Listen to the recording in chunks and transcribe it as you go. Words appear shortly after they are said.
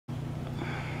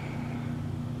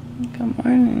Good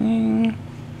morning.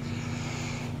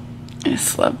 I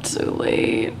slept so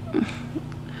late. I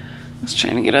was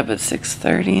trying to get up at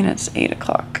 6:30 and it's 8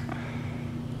 o'clock.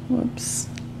 Whoops.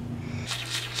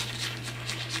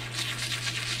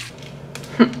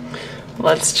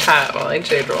 Let's chat while I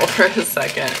jade roll for a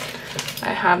second.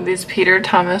 I have these Peter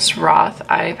Thomas Roth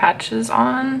eye patches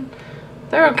on.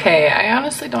 They're okay. I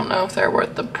honestly don't know if they're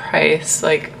worth the price.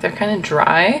 Like, they're kind of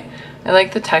dry. I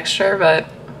like the texture, but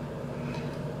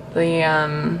the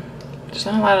there's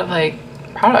not a lot of like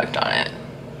product on it.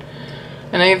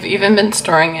 And I've even been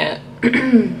storing it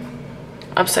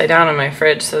upside down in my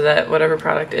fridge so that whatever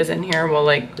product is in here will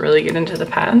like really get into the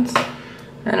pads.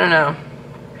 I don't know.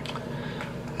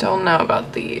 Don't know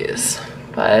about these,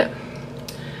 but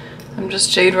I'm just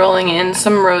jade rolling in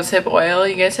some rosehip oil.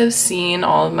 You guys have seen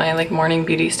all of my like morning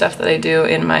beauty stuff that I do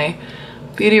in my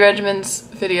beauty regimens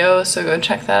video, so go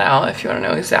check that out if you want to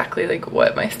know exactly like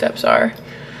what my steps are.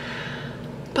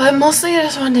 But mostly I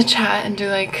just wanted to chat and do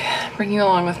like bring you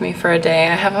along with me for a day.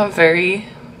 I have a very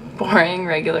boring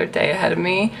regular day ahead of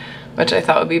me, which I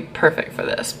thought would be perfect for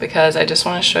this because I just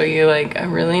want to show you like a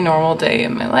really normal day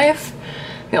in my life.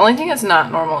 The only thing that's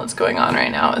not normal that's going on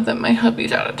right now is that my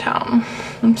hubby's out of town.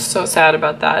 I'm so sad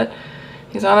about that.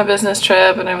 He's on a business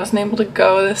trip and I wasn't able to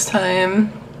go this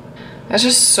time. I was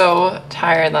just so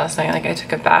tired last night. Like, I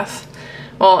took a bath.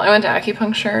 Well, I went to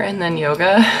acupuncture and then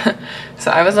yoga.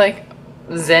 So I was like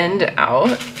zenned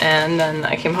out, and then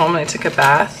I came home and I took a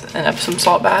bath, an Epsom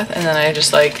salt bath, and then I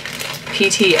just like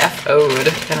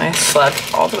PTFO'd and I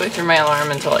slept all the way through my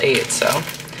alarm until 8. So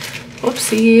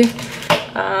whoopsie.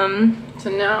 So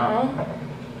now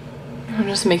I'm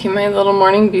just making my little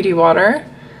morning beauty water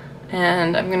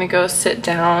and I'm gonna go sit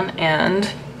down and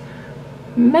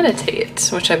meditate,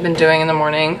 which I've been doing in the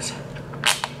mornings.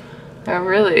 I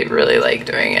really like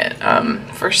doing it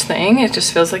first thing. It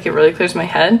just feels like it really clears my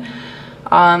head.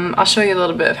 I'll show you a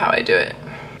little bit of how I do it.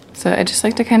 So I just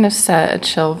like to kind of set a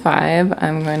chill vibe.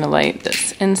 I'm going to light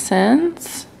this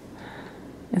incense.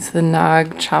 It's the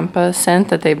Nag Champa scent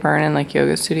that they burn in like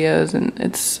yoga studios, and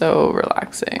it's so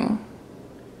relaxing.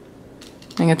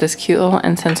 I got this cute little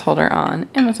incense holder on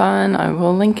Amazon. I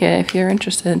will link it if you're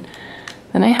interested.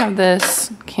 Then I have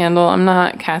this candle. I'm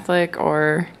not Catholic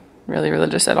or really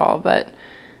religious at all, but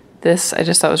this I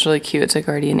just thought was really cute. It's a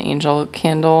guardian angel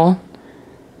candle.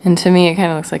 And to me, it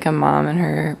kind of looks like a mom and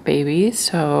her baby,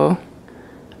 so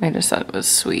I just thought it was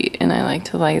sweet. And I like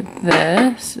to light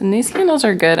this. And these candles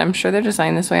are good. I'm sure they're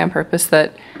designed this way on purpose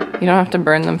that you don't have to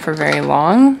burn them for very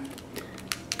long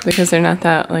because they're not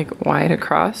that like wide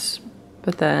across,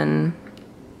 but then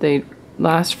they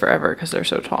last forever because they're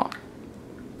so tall.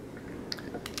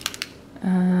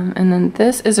 And then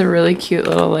this is a really cute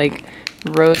little like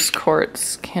rose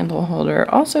quartz candle holder,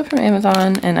 also from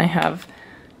Amazon, and I have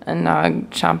a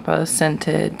Nag Champa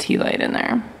scented tea light in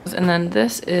there. And then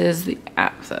this is the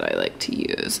app that I like to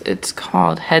use. It's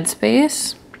called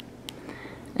Headspace,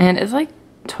 and it's like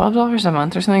 $12 a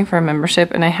month or something for a membership.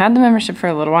 And I had the membership for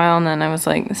a little while, and then I was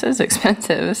like, this is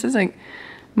expensive. This is like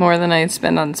more than I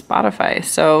spend on Spotify.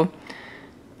 So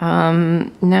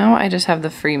now I just have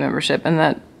the free membership, and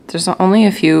that there's only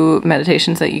a few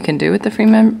meditations that you can do with the free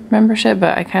membership,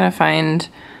 but I kind of find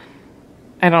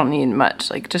I don't need much.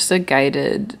 Like just a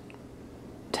guided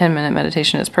 10-minute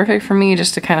meditation is perfect for me,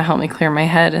 just to kind of help me clear my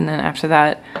head. And then after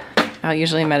that, I'll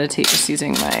usually meditate just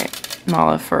using my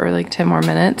mala for like 10 more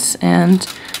minutes and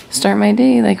start my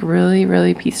day like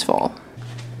really peaceful.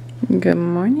 Good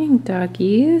morning,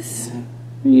 doggies.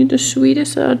 Are you the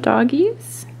sweetest little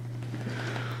doggies?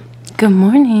 Good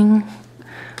morning.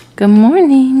 Good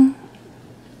morning.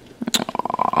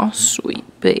 Aw, sweet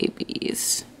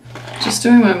babies. Just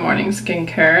doing my morning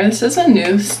skincare. This is a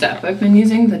new step. I've been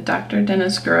using the Dr.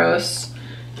 Dennis Gross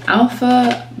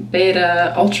Alpha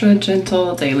Beta Ultra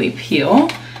Gentle Daily Peel.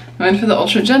 I went for the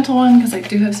ultra gentle one because I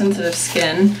do have sensitive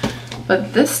skin,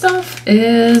 but this stuff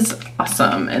is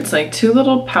awesome. It's like 2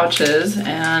 little pouches,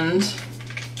 and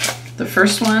the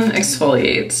first one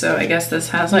exfoliates. So I guess this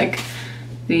has like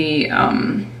the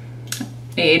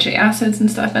AHA acids and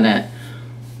stuff in it.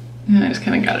 And I just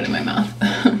kind of got it in my mouth.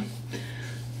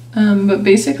 But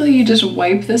basically you just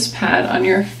wipe this pad on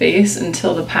your face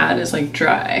until the pad is like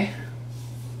dry.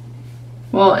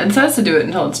 Well, it says to do it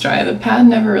until it's dry. The pad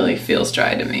never really feels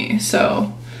dry to me,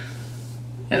 so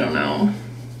I don't know.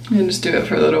 I just do it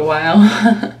for a little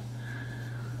while.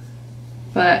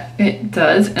 But it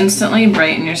does instantly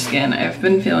brighten your skin. I've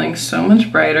been feeling so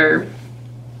much brighter,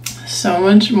 so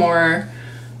much more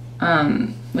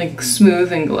like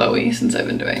smooth and glowy since I've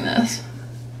been doing this.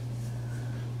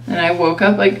 And I woke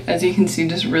up, like, as you can see,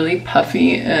 just really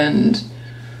puffy and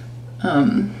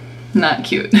not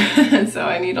cute. So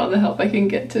I need all the help I can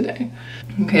get today.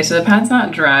 Okay, so the pad's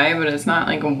not dry, but it's not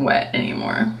like wet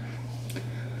anymore.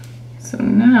 So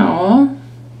now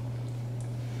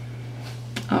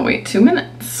I'll wait 2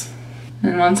 minutes.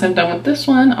 And once I'm done with this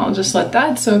one, I'll just let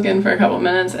that soak in for a couple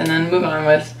minutes and then move on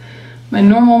with my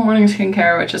normal morning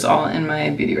skincare, which is all in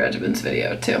my beauty regimens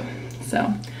video too.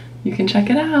 So you can check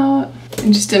it out.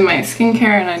 I just did my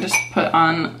skincare and I just put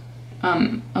on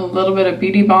a little bit of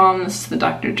beauty balm. This is the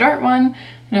Dr. Jart one,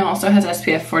 and it also has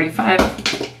SPF 45.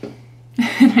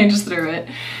 And I just threw it.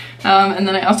 And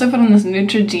then I also put on this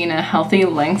Neutrogena Healthy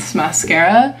Lengths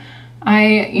mascara.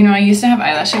 I used to have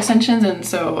eyelash extensions, and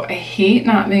so I hate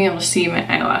not being able to see my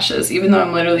eyelashes, even though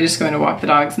I'm literally just going to walk the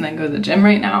dogs and then go to the gym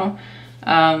right now.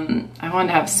 I wanted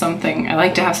to have something, I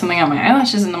like to have something on my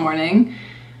eyelashes in the morning,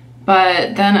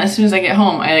 but then as soon as I get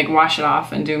home, I like wash it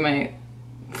off and do my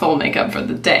full makeup for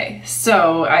the day.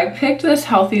 So I picked this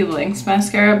Healthy Lengths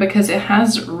mascara because it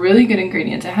has really good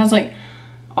ingredients. It has like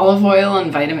olive oil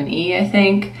and vitamin E, I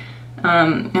think,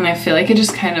 and I feel like it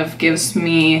just kind of gives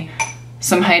me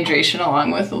some hydration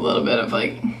along with a little bit of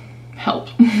like help.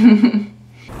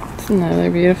 It's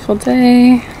another beautiful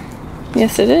day.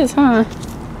 Yes, it is, huh?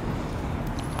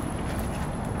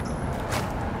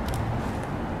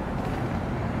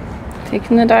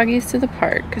 Taking the doggies to the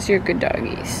park because you're good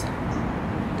doggies.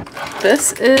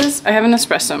 This is, I have an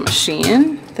espresso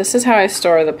machine. This is how I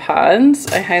store the pods.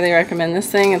 I highly recommend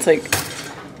this thing. It's like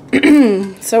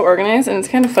so organized and it's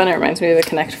kind of fun. It reminds me of a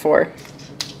Connect 4.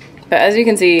 But as you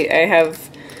can see, I have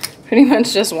pretty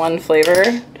much just one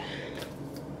flavor.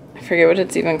 I forget what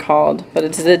it's even called, but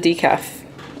it's the decaf.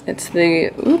 It's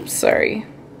the, oops, sorry.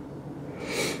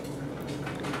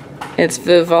 It's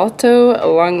Vivalto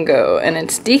Lungo, and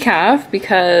it's decaf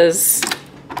because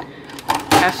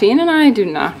caffeine and I do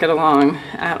not get along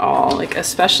at all, like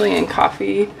especially in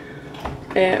coffee.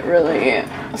 It really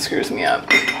screws me up.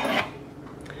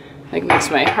 Like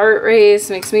makes my heart race,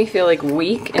 makes me feel like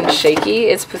weak and shaky.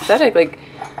 It's pathetic. Like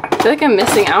I feel like I'm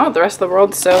missing out. The rest of the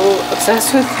world's so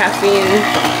obsessed with caffeine,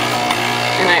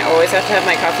 and I always have to have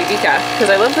my coffee decaf because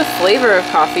I love the flavor of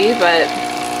coffee, but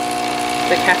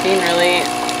the caffeine really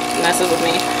messes with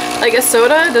me. Like a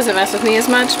soda doesn't mess with me as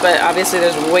much, but obviously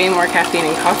there's way more caffeine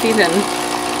in coffee than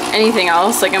anything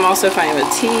else. Like I'm also fine with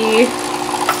tea.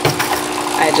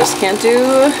 I just can't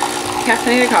do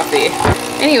caffeinated coffee.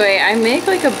 Anyway, I make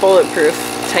like a bulletproof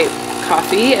type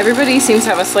coffee. Everybody seems to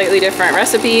have a slightly different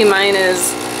recipe. Mine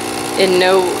is in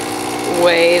no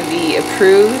way the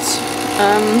approved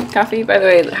coffee. By the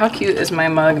way, how cute is my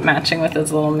mug matching with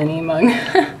this little mini mug?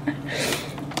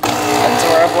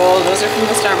 Adorable. Those are from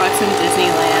the Starbucks in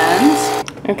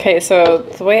Disneyland. Okay, so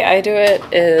the way I do it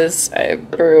is I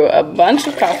brew a bunch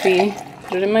of coffee,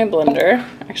 put it in my blender.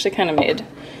 I actually kind of made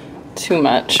too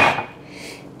much.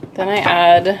 Then I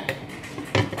add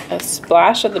a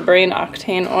splash of the brain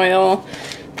octane oil.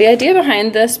 The idea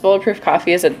behind this bulletproof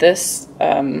coffee is that this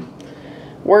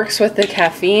works with the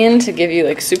caffeine to give you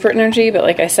like super energy, but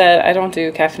like I said, I don't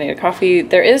do caffeinated coffee.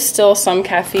 There is still some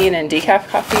caffeine in decaf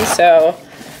coffee, so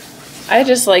I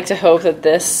just like to hope that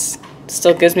this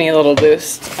still gives me a little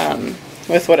boost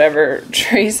with whatever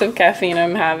trace of caffeine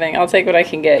I'm having. I'll take what I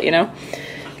can get, you know?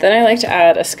 Then I like to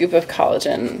add a scoop of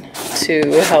collagen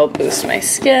to help boost my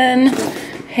skin,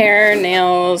 hair,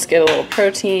 nails, get a little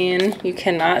protein. You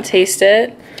cannot taste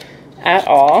it at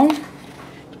all.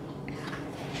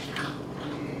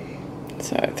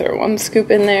 So I throw 1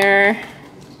 scoop in there.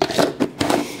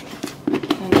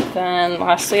 And then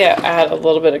lastly, I add a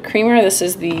little bit of creamer. This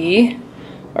is the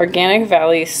Organic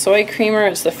Valley Soy Creamer.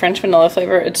 It's the French vanilla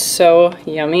flavor. It's so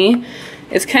yummy.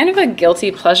 It's kind of a guilty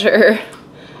pleasure.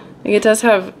 Like it does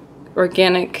have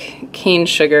organic cane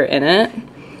sugar in it,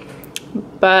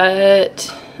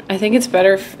 but I think it's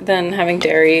better than having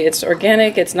dairy. It's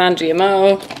organic, it's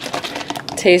non-GMO,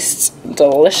 tastes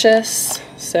delicious,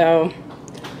 so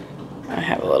I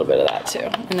have a little bit of that too.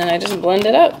 And then I just blend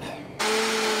it up.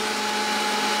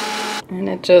 And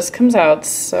it just comes out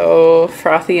so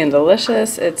frothy and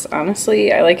delicious. It's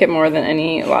honestly, I like it more than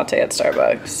any latte at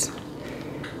Starbucks.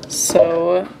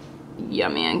 So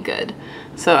yummy and good.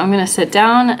 So I'm gonna sit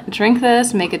down, drink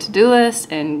this, make a to-do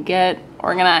list, and get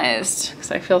organized because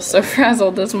I feel so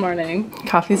frazzled this morning.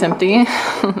 Coffee's empty.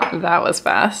 That was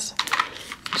fast.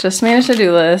 Just made a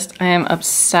to-do list. I am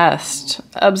obsessed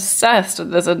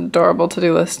with this adorable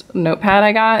to-do list notepad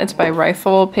I got. It's by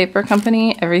Rifle Paper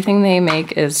Company. Everything they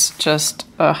make is just,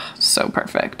 so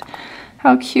perfect.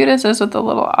 How cute is this with the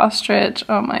little ostrich?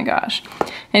 Oh my gosh.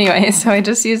 Anyway, so I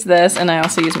just used this, and I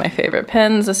also use my favorite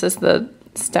pens. This is the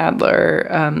Stadler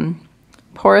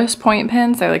porous point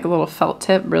pens. They're like a little felt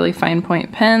tip, really fine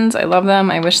point pens. I love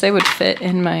them. I wish they would fit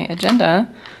in my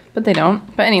agenda, but they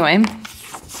don't. But anyway,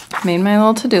 made my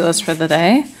little to-do list for the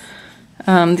day.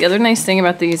 The other nice thing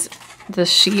about this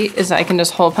sheet is I can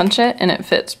just hole punch it and it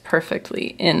fits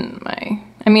perfectly in my,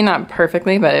 I mean not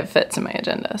perfectly, but it fits in my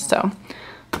agenda. So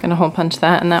I'm gonna hole punch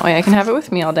that and that way I can have it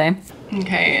with me all day.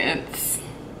 Okay, it's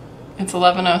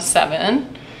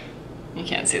 11:07. You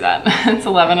can't see that. It's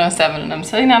 11:07 and I'm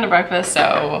sitting down to breakfast,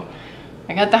 so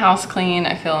I got the house clean.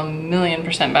 I feel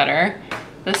 1,000,000% better.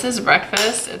 This is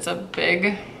breakfast. It's a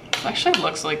big, actually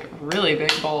looks like a really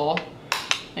big bowl.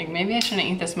 Like maybe I shouldn't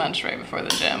eat this much right before the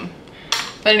gym.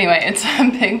 But anyway, it's a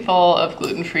big bowl of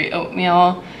gluten-free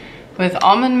oatmeal with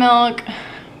almond milk,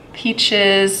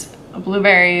 peaches,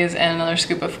 blueberries, and another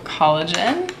scoop of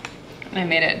collagen. And I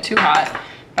made it too hot.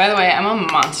 By the way, I'm a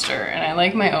monster and I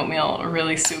like my oatmeal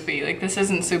really soupy. Like this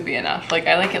isn't soupy enough. Like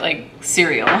I like it like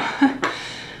cereal.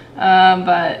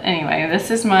 But anyway,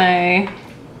 this is my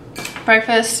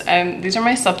breakfast. These are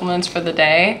my supplements for the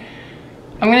day.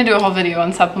 I'm gonna do a whole video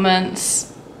on supplements.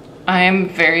 I am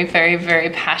very, very,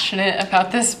 very passionate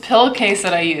about this pill case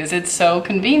that I use. It's so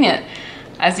convenient.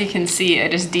 As you can see, I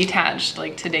just detached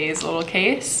like today's little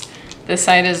case. This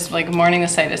side is like morning,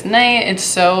 this side is night. It's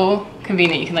so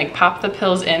convenient. You can like pop the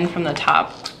pills in from the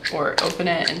top or open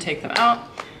it and take them out.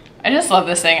 I just love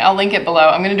this thing. I'll link it below.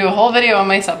 I'm gonna do a whole video on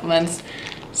my supplements.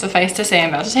 Suffice to say, I'm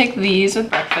about to take these with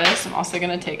breakfast. I'm also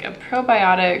gonna take a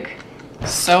probiotic.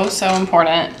 So, so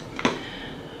important.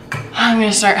 I'm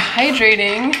gonna start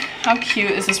hydrating. How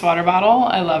cute is this water bottle?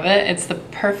 I love it. It's the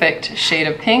perfect shade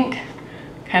of pink.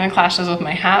 Kind of clashes with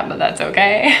my hat, but that's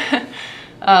okay.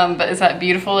 But it's that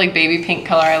beautiful like baby pink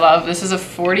color I love. This is a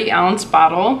 40-ounce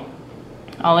bottle.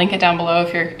 I'll link it down below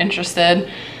if you're interested.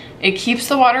 It keeps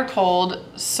the water cold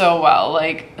so well.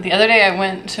 Like the other day I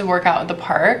went to work out at the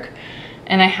park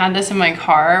and I had this in my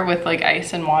car with like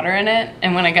ice and water in it.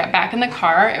 And when I got back in the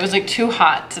car, it was like too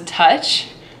hot to touch.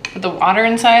 But the water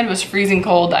inside was freezing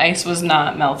cold. The ice was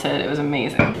not melted. It was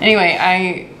amazing. Anyway,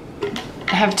 I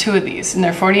have 2 of these and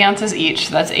they're 40 ounces each.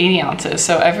 So that's 80 ounces.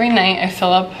 So every night I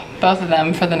fill up both of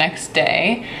them for the next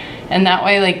day. And that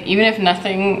way, like even if I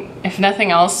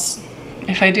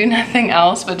do nothing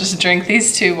else but just drink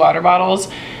these 2 water bottles,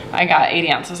 I got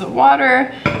 80 ounces of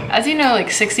water. As you know,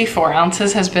 like 64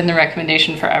 ounces has been the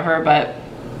recommendation forever, but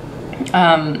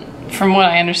from what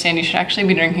I understand, you should actually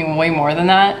be drinking way more than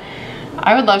that.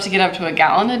 I would love to get up to 1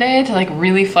 gallon a day to like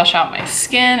really flush out my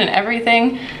skin and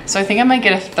everything. So I think I might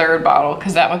get a 3rd bottle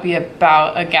because that would be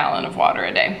about 1 gallon of water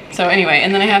a day. So anyway,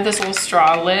 and then I have this little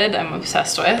straw lid I'm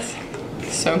obsessed with.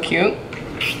 So cute.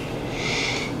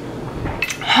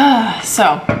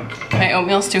 So my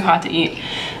oatmeal's too hot to eat.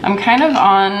 I'm kind of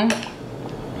on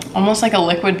almost like a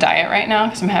liquid diet right now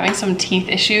because I'm having some teeth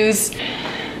issues.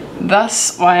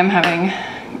 Thus why I'm having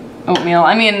oatmeal.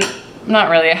 I mean,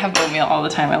 not really, I have oatmeal all the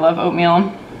time. I love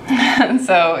oatmeal,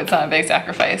 so it's not a big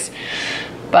sacrifice.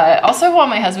 But also while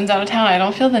my husband's out of town, I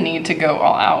don't feel the need to go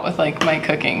all out with like my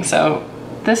cooking. So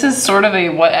this is sort of a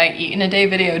what I eat in a day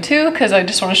video too, because I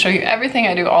just want to show you everything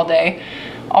I do all day,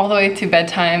 all the way to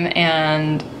bedtime,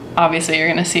 and obviously you're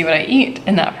gonna see what I eat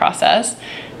in that process.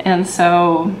 And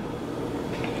so,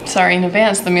 sorry in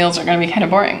advance, the meals are gonna be kind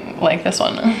of boring, like this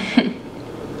one.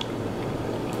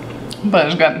 But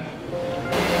it's good.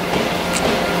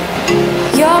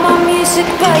 You're my music,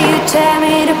 but you tear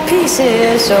me to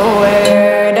pieces. So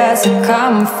where does it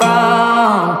come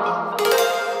from?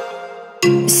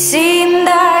 A scene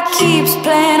that keeps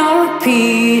playing on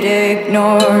repeat,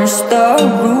 ignores the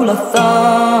rule of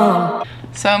thumb.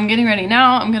 So I'm getting ready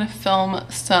now. I'm gonna film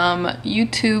some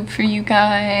YouTube for you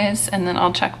guys and then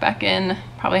I'll check back in,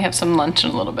 probably have some lunch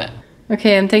in a little bit.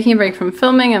 Okay, I'm taking a break from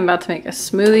filming. I'm about to make a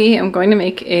smoothie. I'm going to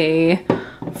make a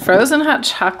frozen hot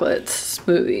chocolate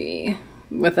smoothie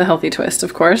with a healthy twist,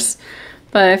 of course.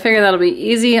 But I figure that'll be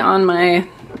easy on my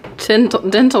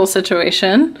dental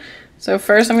situation. So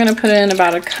first I'm gonna put in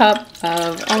about 1 cup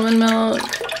of almond milk.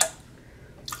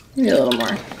 Maybe a little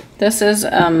more. This is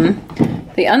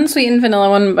the unsweetened vanilla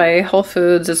one by Whole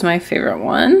Foods is my favorite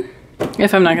one.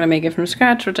 If I'm not gonna make it from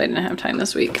scratch, which I didn't have time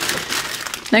this week.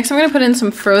 Next I'm gonna put in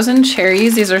some frozen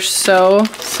cherries. These are so,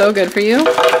 so good for you.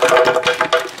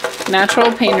 Natural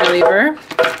pain reliever.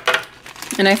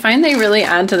 And I find they really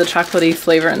add to the chocolatey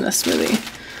flavor in this smoothie.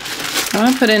 I'm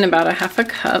gonna put in about 1/2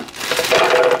 cup.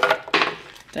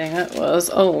 Dang, that was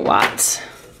a lot.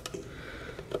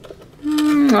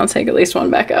 I'll take at least 1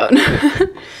 back out.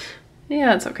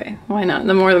 Yeah, it's okay. Why not?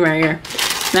 The more the merrier.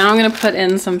 Now I'm gonna put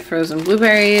in some frozen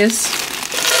blueberries.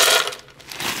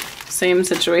 Same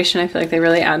situation, I feel like they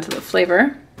really add to the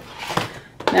flavor.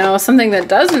 Now, something that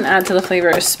doesn't add to the flavor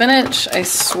is spinach. I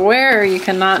swear you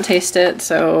cannot taste it,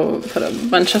 so put a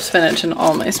bunch of spinach in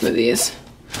all my smoothies.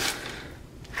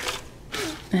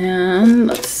 And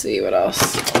let's see what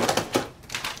else.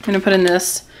 I'm gonna put in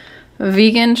this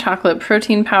vegan chocolate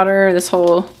protein powder, this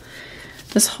whole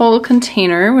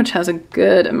container, which has a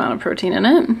good amount of protein in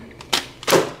it.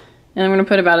 And I'm gonna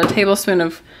put about a tablespoon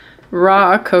of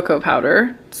raw cocoa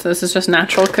powder. So this is just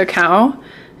natural cacao,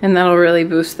 and that'll really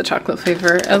boost the chocolate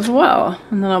flavor as well.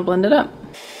 And then I'll blend it up.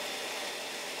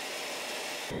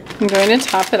 I'm going to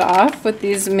top it off with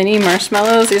these mini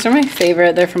marshmallows. These are my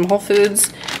favorite. They're from Whole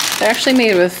Foods. They're actually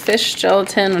made with fish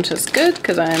gelatin, which is good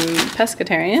because I'm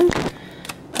pescatarian.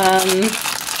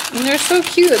 And they're so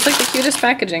cute. It's like the cutest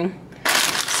packaging.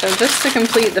 So just to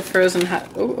complete the frozen hot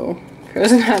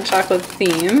chocolate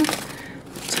theme,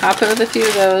 top it with a few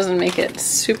of those and make it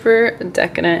super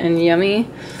decadent and yummy.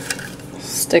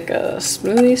 Stick a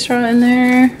smoothie straw in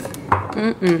there.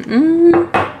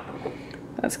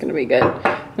 That's gonna be good.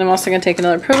 And I'm also gonna take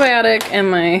another probiotic and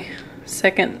my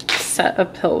second set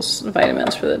of pills,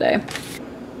 vitamins for the day.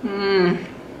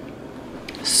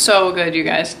 So good, you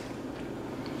guys.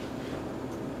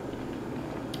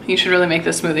 You should really make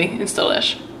this smoothie. It's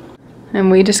delish. And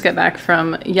we just got back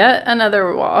from yet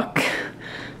another walk.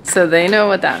 So they know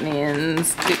what that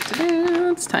means.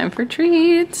 It's time for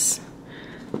treats.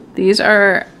 These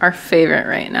are our favorite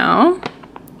right now.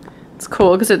 It's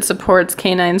cool because it supports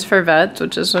Canines for Vets,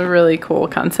 which is a really cool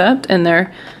concept. And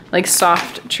they're like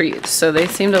soft treats. So they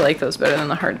seem to like those better than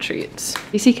the hard treats.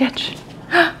 Easy catch.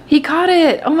 He caught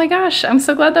it. Oh my gosh. I'm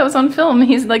so glad that was on film.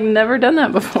 He's like never done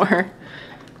that before.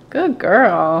 Good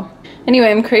girl.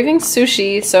 Anyway, I'm craving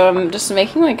sushi, so I'm just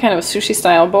making like kind of a sushi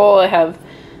style bowl. I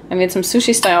made some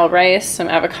sushi style rice, some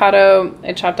avocado.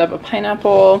 I chopped up a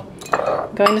pineapple.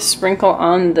 I'm going to sprinkle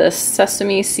on this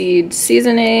sesame seed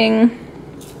seasoning.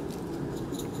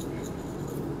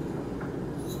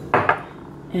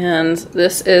 And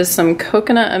this is some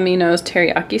coconut aminos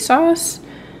teriyaki sauce.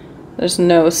 There's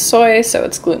no soy, so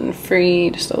it's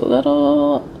gluten-free. Just a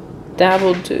little dab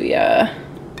will do ya.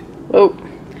 Whoa.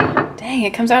 Dang,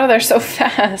 it comes out of there so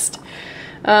fast.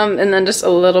 And then just a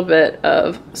little bit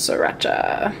of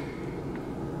sriracha.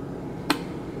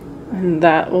 And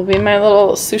that will be my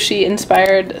little sushi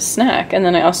inspired snack. And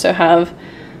then I also have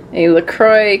a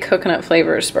LaCroix coconut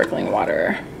flavored sparkling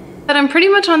water. But I'm pretty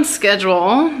much on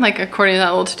schedule, like according to that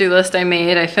little to-do list I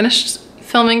made. I finished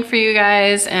filming for you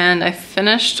guys and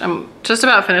I'm just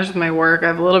about finished with my work. I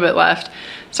have a little bit left.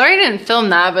 Sorry I didn't film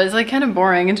that, but it's like kind of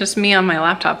boring and just me on my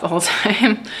laptop the whole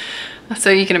time. So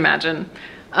you can imagine.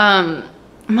 I'm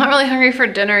not really hungry for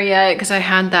dinner yet because I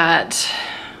had that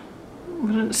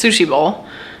sushi bowl.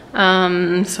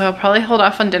 So I'll probably hold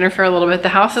off on dinner for a little bit. The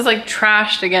house is like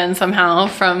trashed again somehow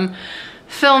from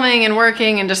filming and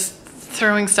working and just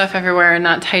throwing stuff everywhere and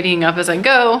not tidying up as I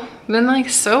go. I've been like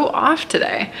so off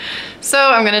today. So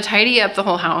I'm gonna tidy up the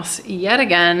whole house yet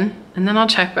again, and then I'll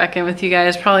check back in with you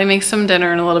guys, probably make some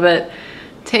dinner in a little bit,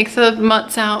 take the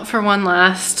mutts out for one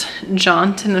last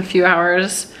jaunt in a few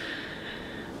hours.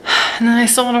 And then I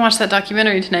still wanna watch that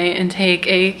documentary tonight and take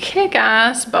a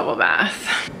kick-ass bubble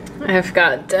bath. I've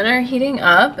got dinner heating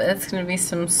up. It's gonna be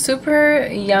some super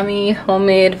yummy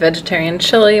homemade vegetarian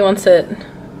chili once it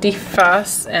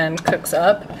defrosts and cooks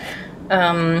up.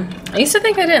 I used to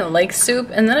think I didn't like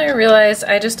soup, and then I realized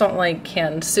I just don't like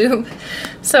canned soup.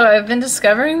 So I've been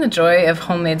discovering the joy of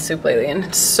homemade soup lately, and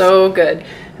it's so good.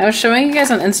 I was showing you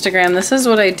guys on Instagram. This is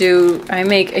what I do. I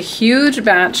make a huge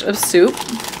batch of soup,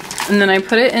 and then I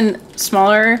put it in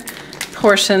smaller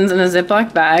portions in a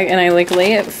Ziploc bag, and I like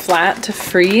lay it flat to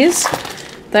freeze.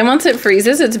 Then once it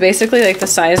freezes, it's basically like the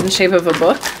size and shape of a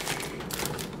book.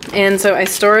 And so I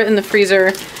store it in the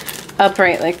freezer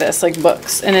upright like this, like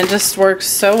books, and it just works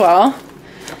so well.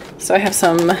 So I have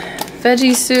some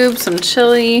veggie soup, some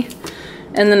chili,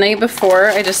 and the night before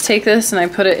I just take this and I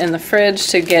put it in the fridge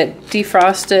to get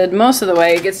defrosted most of the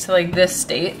way. It gets to like this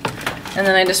state, and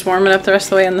then I just warm it up the rest of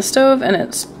the way on the stove, and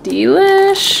it's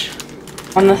delish.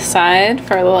 On the side,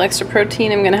 for a little extra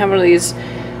protein, I'm gonna have one of these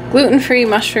gluten-free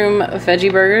mushroom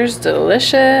veggie burgers,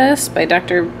 delicious, by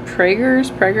Dr.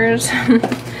 Prager's.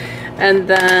 And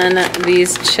then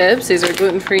these chips, these are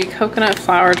gluten-free coconut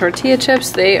flour tortilla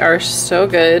chips. They are so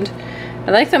good.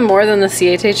 I like them more than the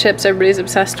CACAO chips everybody's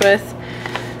obsessed with,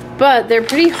 but they're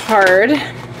pretty hard.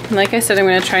 Like I said, I'm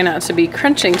gonna try not to be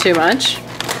crunching too much.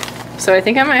 So I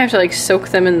think I might have to like soak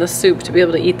them in the soup to be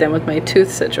able to eat them with my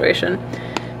tooth situation.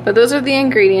 But those are the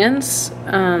ingredients.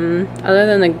 Other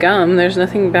than the gum, there's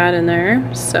nothing bad in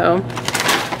there. So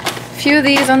a few of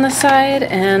these on the side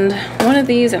and one of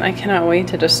these, and I cannot wait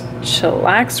to just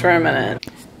chillax for a minute.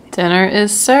 Dinner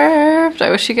is served.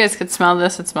 I wish you guys could smell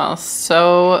this. It smells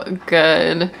so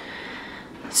good.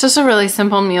 It's just a really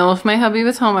simple meal. If my hubby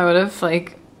was home, I would have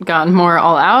like gotten more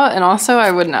all out, and also I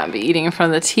would not be eating in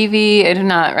front of the TV. I do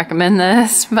not recommend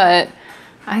this, but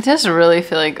I just really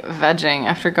feel like vegging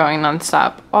after going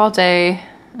nonstop all day,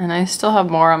 and I still have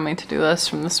more on my to-do list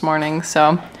from this morning,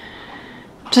 so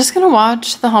I'm just gonna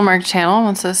watch the Hallmark Channel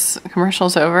once this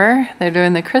commercial's over. They're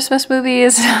doing the Christmas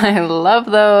movies. I love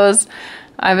those.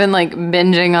 I've been like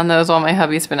binging on those while my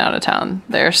hubby's been out of town.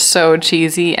 They're so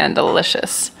cheesy and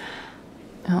delicious.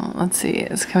 Oh, let's see,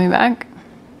 is it coming back?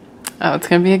 Oh, it's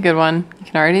gonna be a good one. You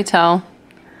can already tell.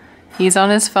 He's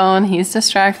on his phone, he's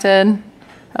distracted.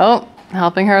 Oh,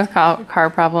 helping her with car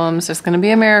problems. There's gonna be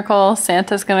a miracle.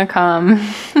 Santa's gonna come.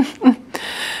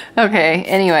 Okay,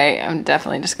 anyway, I'm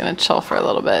definitely just gonna chill for a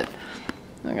little bit.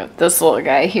 I got this little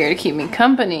guy here to keep me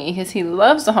company because he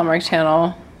loves the Hallmark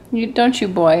Channel. Don't you,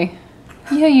 boy?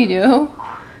 Yeah, you do.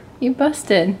 You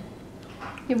busted.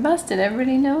 You busted.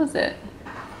 Everybody knows it.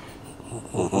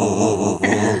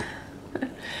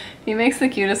 He makes the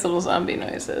cutest little zombie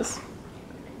noises.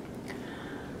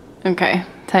 Okay,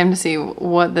 time to see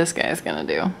what this guy is gonna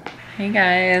do. Hey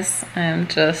guys, I'm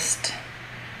just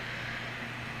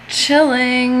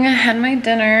chilling. Had my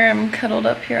dinner. I'm cuddled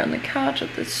up here on the couch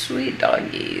with the sweet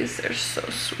doggies. They're so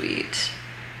sweet.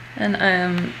 And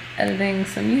I'm editing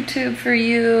some YouTube for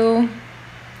you.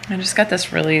 I just got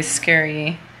this really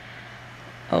scary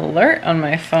alert on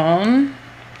my phone.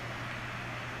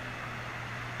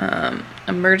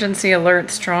 Emergency alert,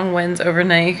 strong winds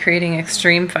overnight creating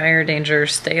extreme fire danger.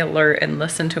 Stay alert and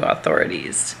listen to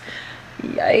authorities.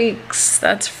 Yikes,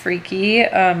 that's freaky.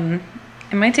 It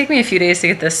might take me a few days to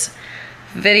get this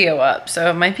video up, so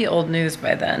it might be old news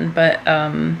by then, but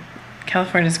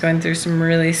California's going through some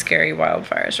really scary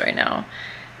wildfires right now.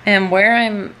 And where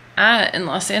I'm at in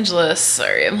Los Angeles,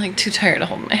 sorry, I'm like too tired to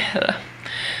hold my head up.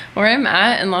 Where I'm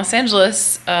at in Los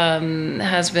Angeles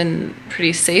has been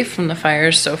pretty safe from the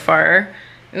fires so far.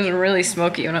 It was really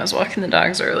smoky when I was walking the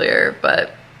dogs earlier,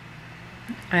 but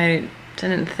I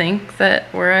didn't think that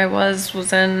where I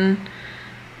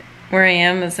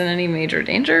am is in any major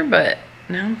danger, but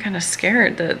now I'm kind of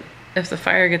scared that if the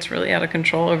fire gets really out of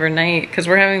control overnight, because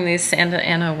we're having these Santa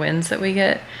Ana winds that we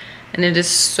get, and it is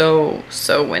so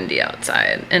windy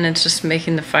outside, and it's just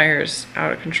making the fires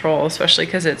out of control, especially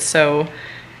because it's so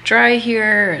dry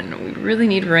here and we really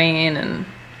need rain, and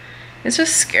it's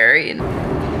just scary.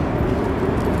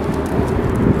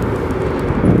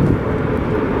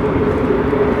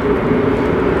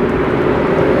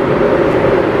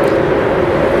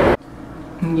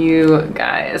 You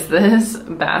guys, this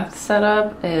bath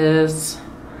setup is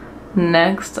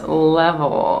next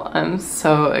level. I'm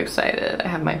so excited. I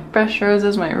have my fresh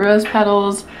roses, my rose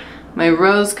petals, my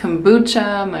rose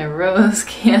kombucha, my rose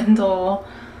candle,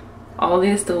 all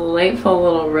these delightful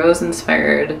little rose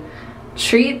inspired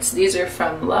treats. These are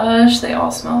from Lush. They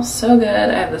all smell so good.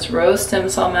 I have this rose stem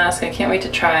cell mask I can't wait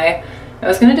to try. I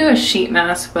was gonna do a sheet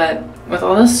mask, but with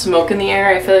all this smoke in the air,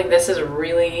 I feel like this is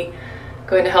really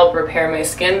going to help repair my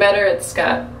skin better. It's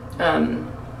got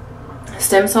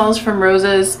stem cells from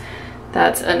roses.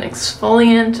 That's an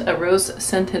exfoliant, a rose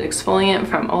scented exfoliant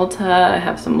from Ulta. I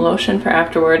have some lotion for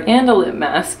afterward and a lip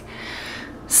mask.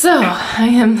 So I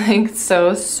am like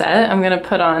so set. I'm gonna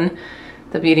put on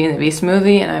the Beauty and the Beast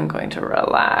movie and I'm going to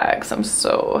relax. I'm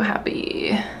so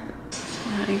happy.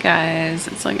 Hi guys,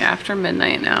 it's like after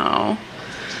midnight now.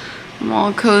 I'm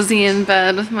all cozy in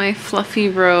bed with my fluffy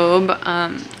robe.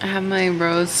 I have my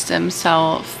rose stem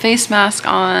cell face mask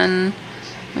on.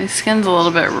 My skin's a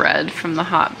little bit red from the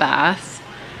hot bath.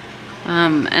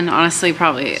 And honestly,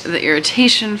 probably the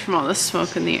irritation from all the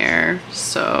smoke in the air.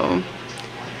 So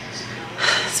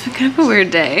it's been kind of a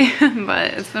weird day,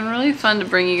 but it's been really fun to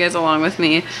bring you guys along with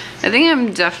me. I think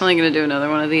I'm definitely gonna do another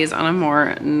one of these on a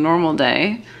more normal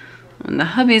day. When the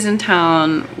hubby's in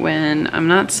town, when I'm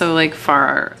not so like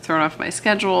far thrown off my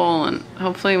schedule, and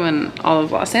hopefully when all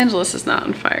of Los Angeles is not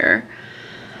on fire.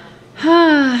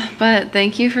 But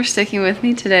thank you for sticking with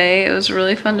me today. It was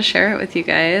really fun to share it with you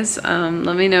guys.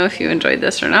 Let me know if you enjoyed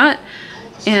this or not.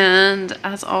 And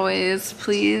as always,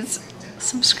 please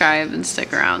subscribe and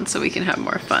stick around so we can have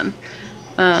more fun.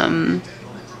 I'm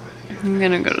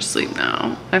gonna go to sleep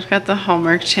now. I've got the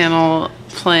Hallmark Channel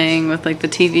playing with like the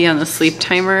TV on the sleep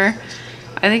timer.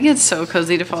 I think it's so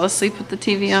cozy to fall asleep with the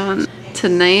TV on.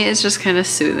 Tonight is just kind of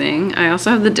soothing. I also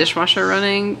have the dishwasher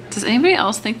running. Does anybody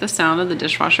else think the sound of the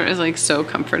dishwasher is like so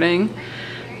comforting?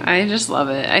 I just love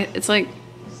it. It's like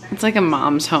a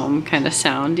mom's home kind of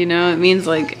sound, you know? It means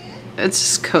like it's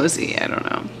just cozy. I don't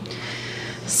know.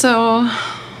 So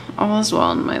all is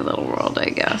well in my little world, I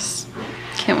guess.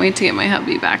 Can't Can't wait to get my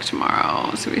hubby back tomorrow.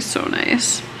 It's gonna be so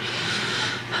nice.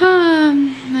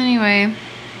 Anyway,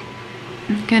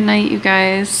 good night, you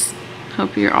guys.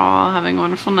 Hope you're all having a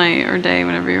wonderful night or day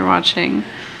whenever you're watching.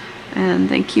 And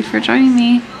thank you for joining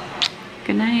me.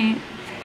 Good night.